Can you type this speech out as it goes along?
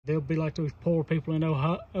They'll be like those poor people in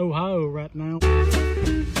Ohio right now.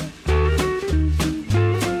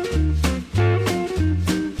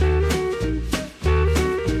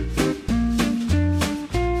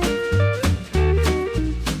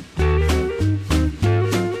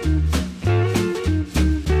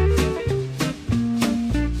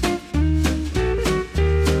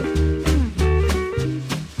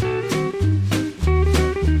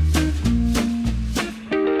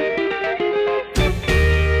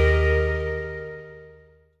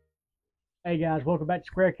 Hey guys, welcome back to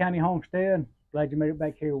Square County Homestead. Glad you made it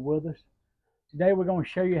back here with us. Today we're going to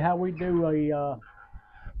show you how we do a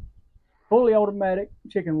fully automatic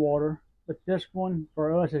chicken water, but this one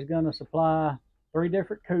for us is going to supply 3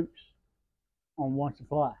 different coops on one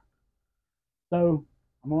supply. So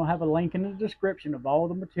I'm going to have a link in the description of all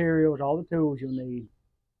the materials, all the tools you'll need.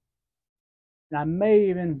 And I may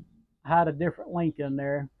even hide a different link in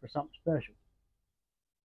there for something special.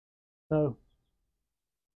 So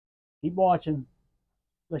keep watching.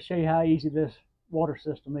 Let's show you how easy this water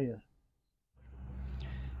system is.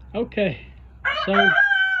 Okay, so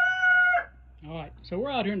we're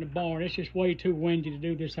out here in the barn. It's just way too windy to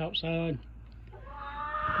do this outside,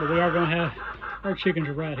 but we are going to have our chickens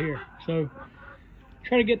are right here. So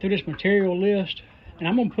try to get through this material list, and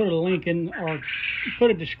I'm going to put a link in or put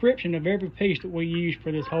a description of every piece that we use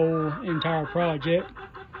for this whole entire project.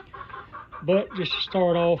 But just to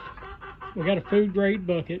start off, we got a food grade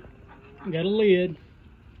bucket. We got a lid,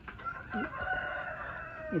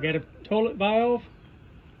 we got a toilet valve,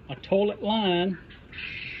 a toilet line,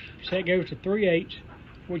 so that goes to 3/8,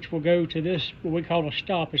 which will go to this, what we call a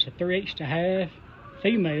stop. It's a 3/8 to half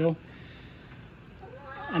female.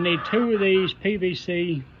 I need 2 of these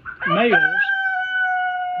PVC males.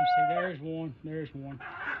 You see, there's one.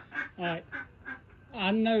 All right,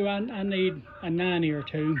 I know I need a 90 or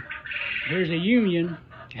 2. Here's a union.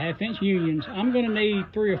 1/2-inch unions. I'm going to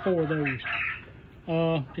need 3 or 4 of those.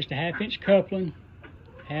 Just a 1/2-inch coupling,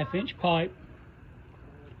 1/2-inch pipe.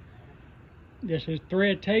 This is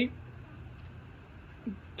thread tape,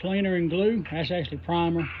 cleaner and glue. That's actually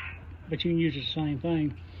primer, but you can use the same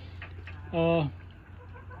thing.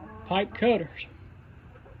 Pipe cutters.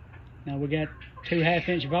 Now we got 2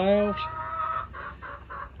 1/2-inch valves.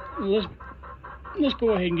 Let's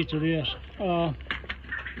go ahead and get to this.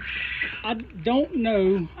 I don't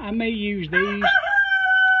know, I may use these. These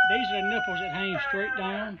are the nipples that hang straight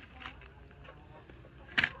down.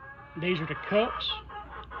 These are the cups.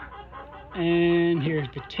 And here's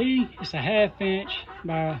the T. It's a 1/2-inch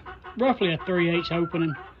by roughly a 3/8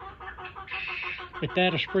 opening. But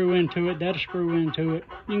that'll screw into it, that'll screw into it.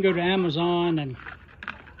 You can go to Amazon and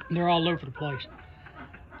they're all over the place.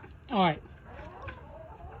 All right,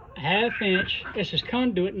 1/2-inch, this is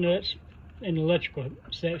conduit nuts. In the electrical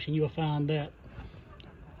section, you'll find that.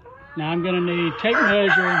 Now I'm going to need tape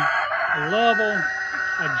measure, a level,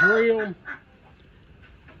 a drill. Let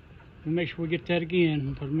me make sure we get that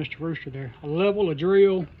again. Put Mr. Rooster there. A level, a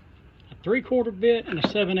drill, a 3/4 bit, and a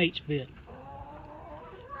 7/8 bit,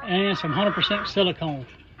 and some 100% silicone.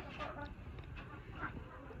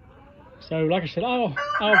 So, like I said, I'll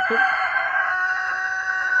put.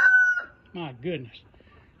 My goodness.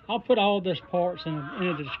 I'll put all this parts in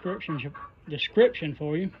the description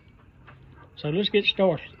for you. So let's get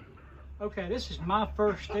started. Okay, this is my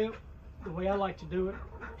first step. The way I like to do it: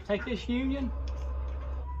 take this union,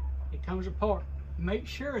 it comes apart. Make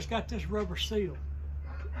sure it's got this rubber seal,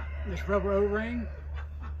 this rubber O-ring.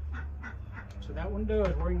 So that one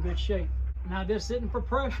does. We're in good shape. Now this isn't for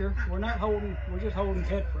pressure. We're just holding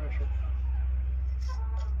head pressure.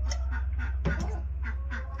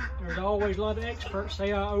 There's always a lot of experts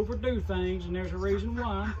say I overdo things, and there's a reason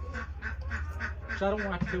why. So I don't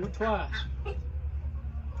want to have to do it twice.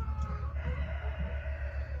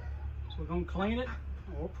 So we're going to clean it,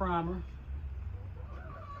 or primer.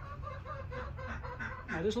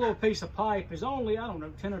 Now this little piece of pipe is only, I don't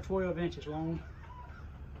know, 10 or 12 inches long.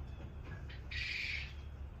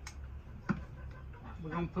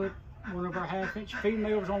 We're going to put one of our 1/2-inch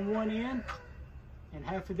females on one end and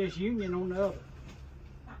half of this union on the other.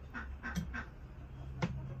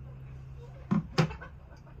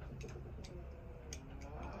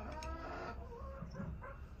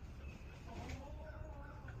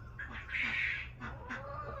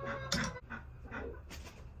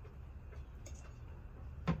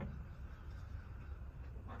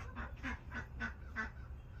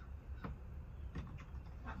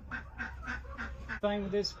 Thing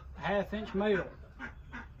with this 1/2-inch male,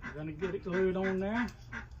 we're going to get it glued on there.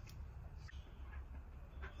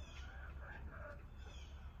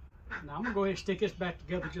 Now I'm going to go ahead and stick this back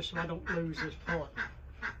together just so I don't lose this part.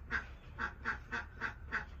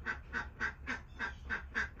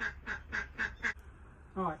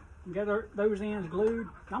 All right, got those ends glued.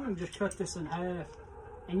 I'm gonna just cut this in half.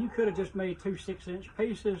 And you could have just made 2 6-inch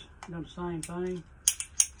pieces, done the same thing.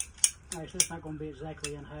 All right, so it's not gonna be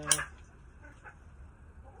exactly in half.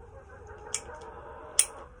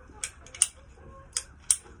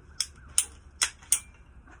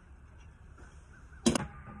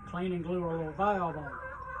 Clean and glue our little valve on.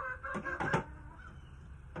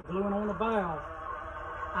 Gluing on the valve.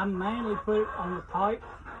 I mainly put it on the pipe.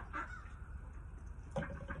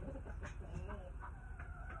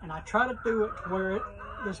 And I try to do it where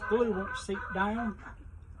this glue won't seep down,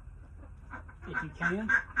 if you can.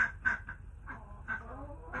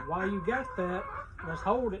 And while you got that, let's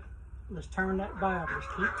hold it. Let's turn that valve. Just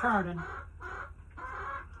keep turning.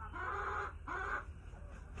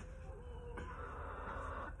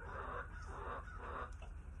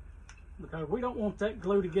 Because we don't want that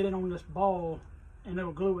glue to get in on this ball and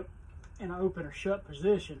it'll glue it in an open or shut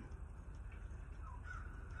position.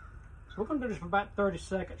 So we're going to do this for about 30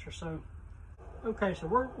 seconds or so. Okay, so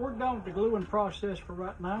we're done with the gluing process for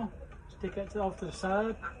right now. Stick that off to the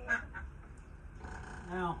side.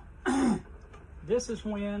 Now, this is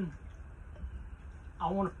when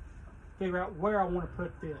I want to figure out where I want to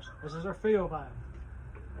put this. This is our fill valve.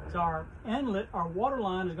 So our inlet, our water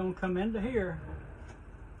line is going to come into here,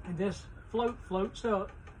 and this floats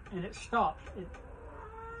up, and it stops.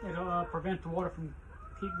 It'll prevent the water from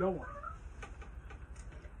keep going.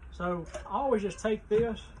 So I always just take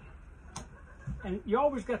this, and you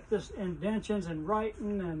always got this indentions and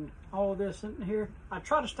writing and all this in here. I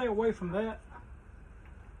try to stay away from that.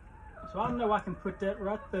 So I know I can put that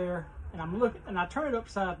right there, and I'm looking, and I turn it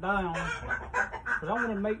upside down because I want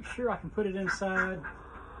to make sure I can put it inside.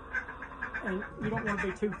 And you don't want to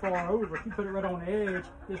be too far over. If you put it right on the edge,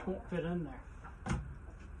 this won't fit in there.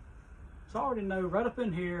 So I already know right up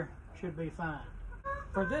in here should be fine.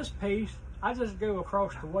 For this piece, I just go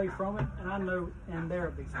across the way from it, and I know in there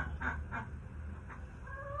will be fine.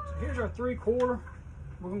 So here's our 3/4.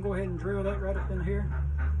 We're gonna go ahead and drill that right up in here.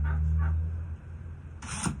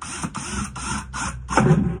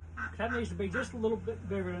 That needs to be just a little bit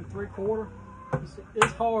bigger than 3/4.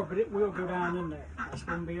 It's hard, but it will go down in there. That's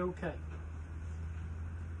gonna be okay.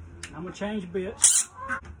 I'm gonna change bits.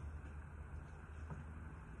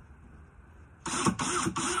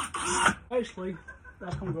 Basically,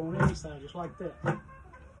 that's gonna go on the inside just like that.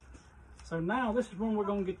 So now this is when we're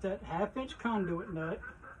gonna get that 1/2-inch conduit nut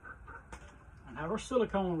and have our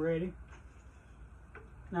silicone ready.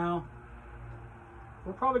 Now,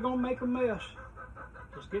 we're probably gonna make a mess.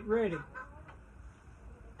 Just get ready.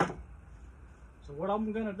 So what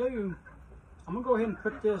I'm gonna do, I'm gonna go ahead and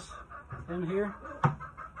put this in here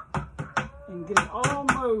and get it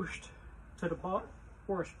almost to the bottom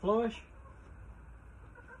where it's flush.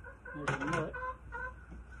 There's a nut.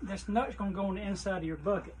 This nut's gonna go on the inside of your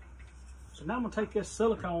bucket. So now I'm gonna take this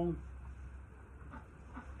silicone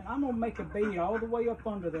and I'm gonna make a bead all the way up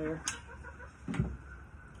under there.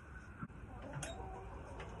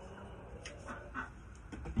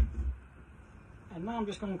 And now I'm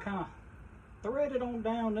just gonna kind of thread it on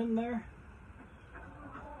down in there.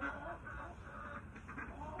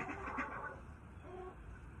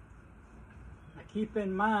 Now keep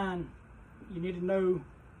in mind, you need to know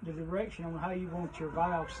the direction on how you want your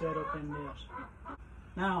valve set up in this.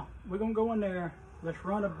 Now, we're gonna go in there, let's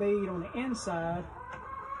run a bead on the inside.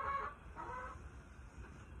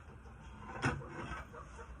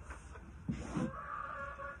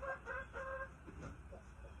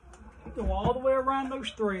 Go all the way around those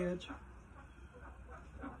threads.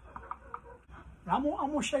 Now, I'm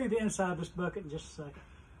gonna show you the inside of this bucket in just a second.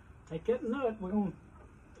 Take that nut, we're gonna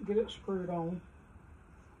get it screwed on.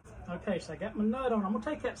 Okay, so I got my nut on. I'm gonna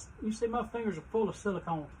take that, you see my fingers are full of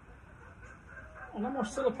silicone. And I'm gonna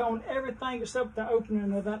silicone everything except the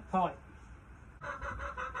opening of that pipe.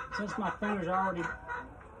 Since my fingers already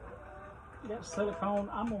got silicone,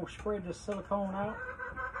 I'm gonna spread this silicone out.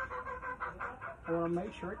 I wanna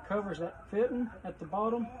make sure it covers that fitting at the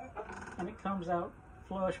bottom and it comes out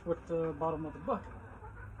flush with the bottom of the bucket.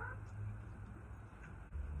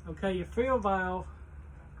 Okay, your fill valve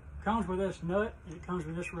comes with this nut and it comes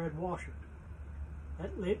with this red washer.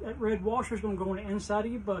 That red washer is going to go on the inside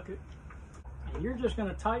of your bucket, and you're just going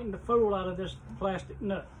to tighten the fold out of this plastic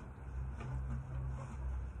nut.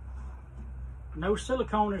 No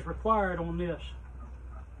silicone is required on this.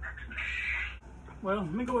 Well,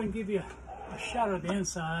 let me go ahead and give you a shot of the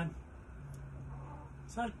inside.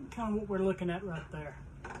 So that's kind of what we're looking at right there.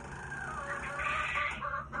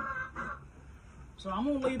 So I'm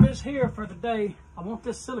gonna leave this here for the day. I want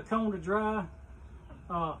this silicone to dry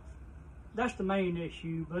that's the main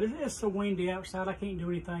issue, but it's so windy outside, I can't do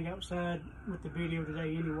anything outside with the video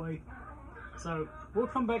today anyway. So we'll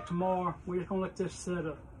come back tomorrow. We're just gonna let this set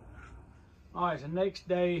up. All right, so next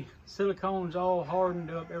day, silicone's all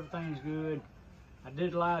hardened up, everything's good. I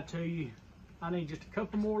did lie to you. I need just a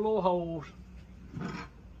couple more little holes.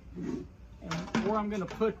 And where I'm gonna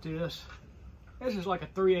put this is like a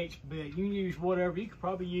 3/8 bit. You can use whatever. You could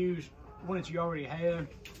probably use one that you already have.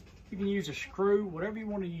 You can use a screw, whatever you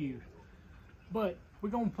want to use. But we're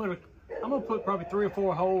gonna put I'm gonna put probably 3 or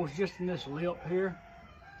 4 holes just in this lip here.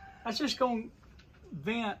 That's just gonna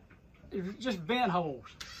vent, just vent holes.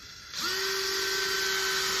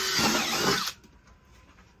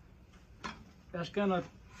 That's gonna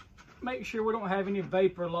make sure we don't have any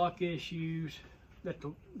vapor lock issues.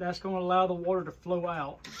 That's gonna allow the water to flow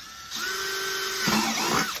out.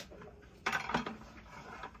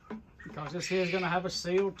 Because this here is gonna have a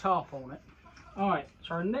sealed top on it. All right,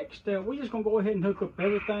 so our next step, we're just gonna go ahead and hook up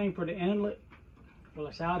everything for the inlet. While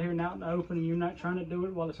it's out here and out in the open and you're not trying to do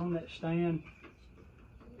it while it's on that stand.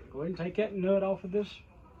 Go ahead and take that nut off of this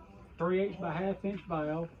 3/8 by 1/2 inch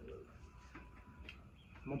valve.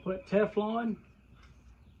 I'm gonna put Teflon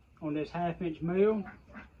on this 1/2 inch mill.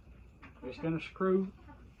 It's gonna screw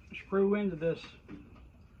into this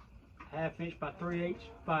 1/2 inch by 3/8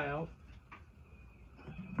 valve.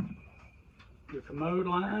 Your commode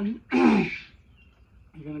line,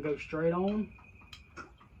 you're gonna go straight on.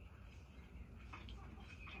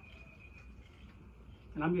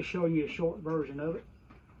 And I'm just showing you a short version of it.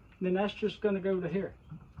 And then that's just gonna go to here.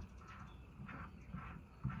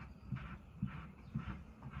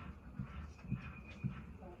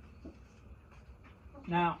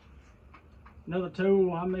 Now, another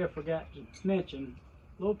tool I may have forgot to mention,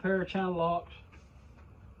 a little pair of channel locks,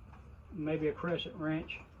 maybe a crescent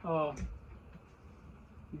wrench.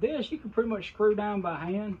 This you can pretty much screw down by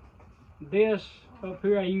hand. This up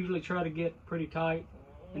here I usually try to get pretty tight,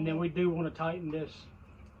 and then we do want to tighten this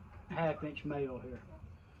 1/2 inch male here.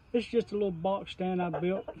 It's just a little box stand I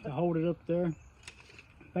built to hold it up there.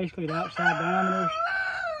 Basically the outside diameter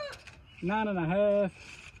 9.5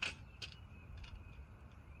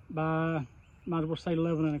 by, might as well say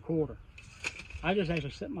 11.25. I just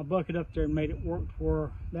actually set my bucket up there and made it work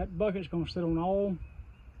for that bucket's going to sit on all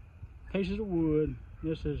pieces of wood.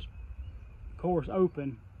 This is, of course,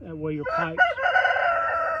 open. That way your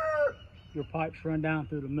pipes run down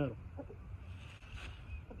through the middle.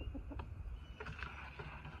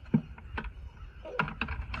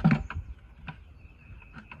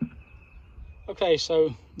 Okay,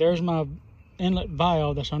 so there's my inlet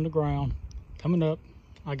valve that's underground coming up.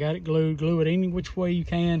 I got it glued. Glue it any which way you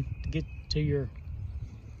can to get to your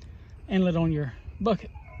inlet on your bucket.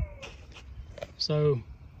 So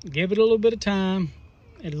give it a little bit of time,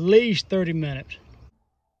 at least 30 minutes.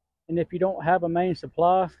 And if you don't have a main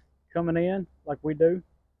supply coming in like we do,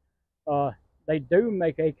 they do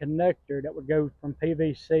make a connector that would go from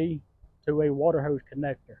PVC to a water hose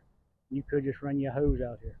connector. You could just run your hose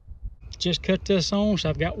out here. Just cut this on, so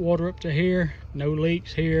I've got water up to here, no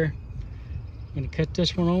leaks here. I'm gonna cut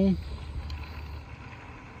this one on.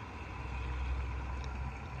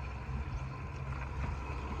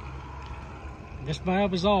 This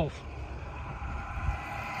valve is off.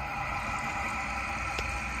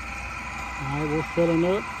 All right, we're filling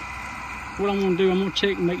up. What I'm gonna do, I'm gonna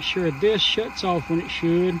check and make sure this shuts off when it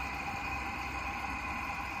should.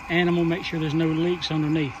 And I'm gonna make sure there's no leaks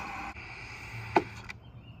underneath.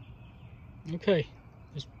 Okay,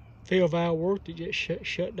 this fill valve worked, it just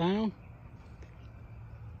shut down.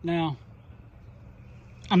 Now,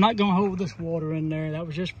 I'm not gonna hold this water in there. That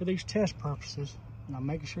was just for these test purposes. And I'm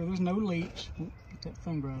making sure there's no leaks. Get that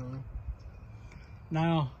finger out of there.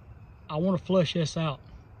 Now, I wanna flush this out.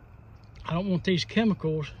 I don't want these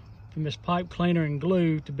chemicals from this pipe cleaner and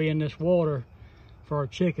glue to be in this water for our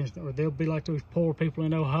chickens, or they'll be like those poor people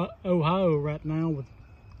in Ohio right now with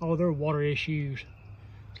all their water issues.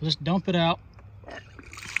 So let's dump it out.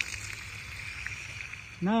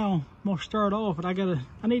 Now, I'm gonna start off, but I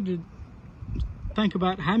need to think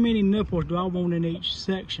about how many nipples do I want in each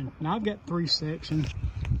section. Now I've got three sections.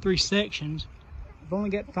 I've only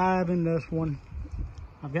got 5 in this one.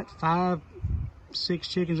 I've got 5, 6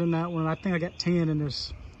 chickens in that one. I think I got 10 in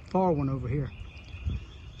this far one over here.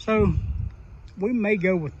 So we may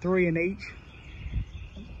go with 3 in each.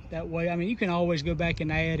 That way, I mean, you can always go back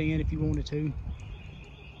and add in if you wanted to.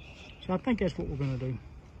 So I think that's what we're gonna do.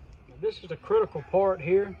 This is the critical part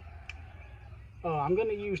here. I'm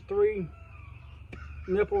gonna use 3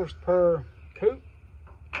 nipples per coop,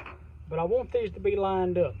 but I want these to be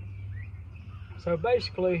lined up. So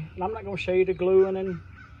basically, and I'm not gonna show you the gluing and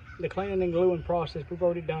the cleaning and gluing process. We've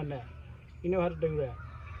already done that. you know how to do that.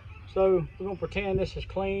 So we're gonna pretend this is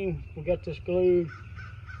clean. We got this glued.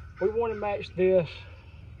 We want to match this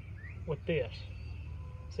with this.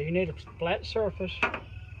 So you need a flat surface.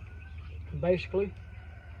 Basically,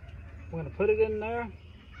 we're gonna put it in there.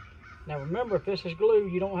 Now remember, if this is glue,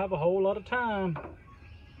 you don't have a whole lot of time.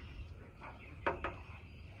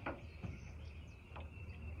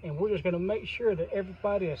 And we're just gonna make sure that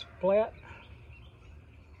everybody is flat.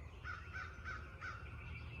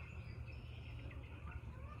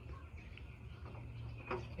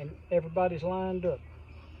 And everybody's lined up.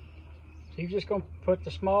 So you're just gonna put the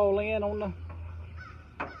small end on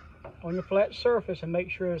your flat surface and make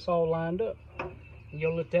sure it's all lined up. And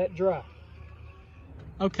you'll let that dry.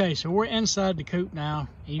 Okay, so we're inside the coop now.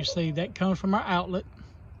 And you see that comes from our outlet.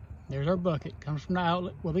 There's our bucket, comes from the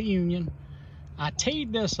outlet with a union. I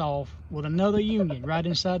teed this off with another union right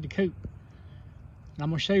inside the coop. And I'm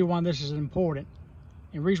gonna show you why this is important.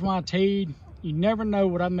 And the reason why I teed, you never know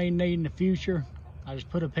what I may need in the future. I just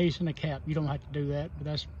put a piece in the cap. You don't have to do that, but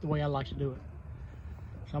that's the way I like to do it.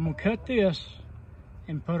 So I'm gonna cut this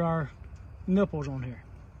and put our nipples on here.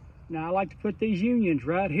 Now I like to put these unions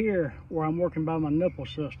right here where I'm working by my nipple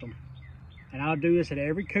system. And I'll do this at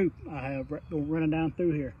every coop I have running down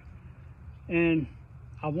through here. And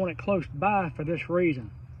I want it close by for this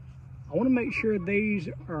reason. I want to make sure these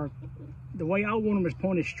are, the way I want them is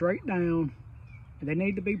pointed straight down, and they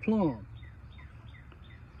need to be plumb.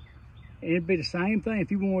 And it'd be the same thing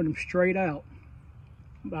if you wanted them straight out.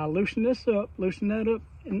 By loosen this up, loosen that up,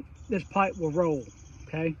 and this pipe will roll,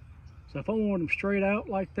 okay? So if I want them straight out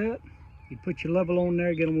like that, you put your level on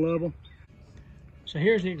there, get them level. So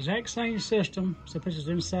here's the exact same system. So this is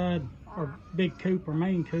inside our big coop or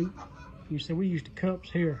main coop. You see we use the cups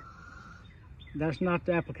here. That's not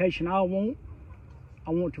the application I want.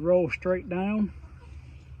 I want to roll straight down.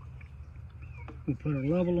 We put a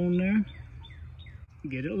level on there,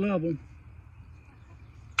 get it level.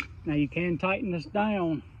 Now you can tighten this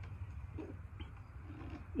down,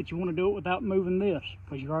 but you want to do it without moving this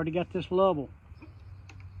because you've already got this level.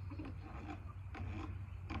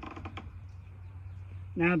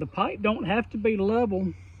 Now the pipe don't have to be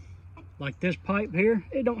level, like this pipe here,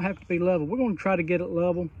 it don't have to be level. We're going to try to get it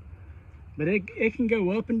level, but it can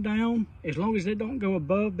go up and down as long as it don't go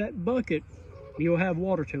above that bucket. You'll have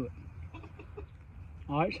water to it.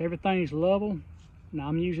 All right, so everything's level. Now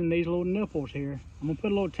I'm using these little nipples here. I'm gonna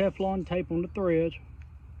put a little Teflon tape on the threads.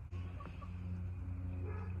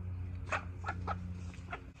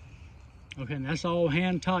 Okay, and that's all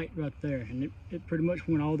hand tight right there, and it pretty much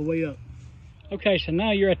went all the way up. Okay, so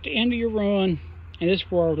now you're at the end of your run, and this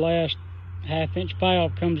is where our last 1/2 inch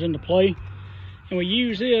valve comes into play. And we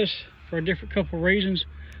use this for a different couple of reasons.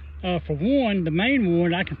 For one, the main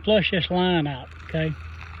one, I can flush this line out, okay?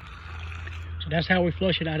 So that's how we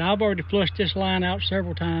flush it out. I've already flushed this line out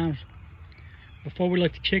several times before we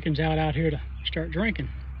let the chickens out here to start drinking.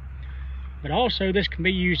 But also this can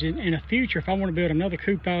be used in the future. If I want to build another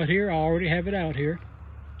coop out here, I already have it out here.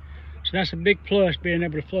 So that's a big plus, being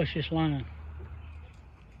able to flush this line.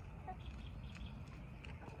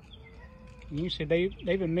 And you see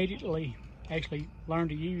they've immediately actually learned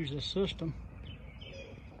to use this system.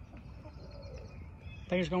 I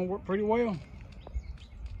think it's going to work pretty well.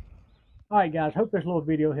 All right, guys, hope this little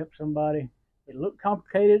video helped somebody. It looked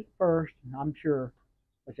complicated at first, I'm sure,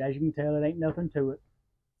 but as you can tell, it ain't nothing to it.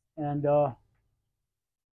 And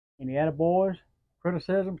any attaboys,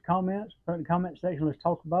 criticisms, comments, put in the comment section. Let's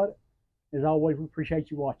talk about it. As always, we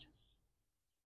appreciate you watching.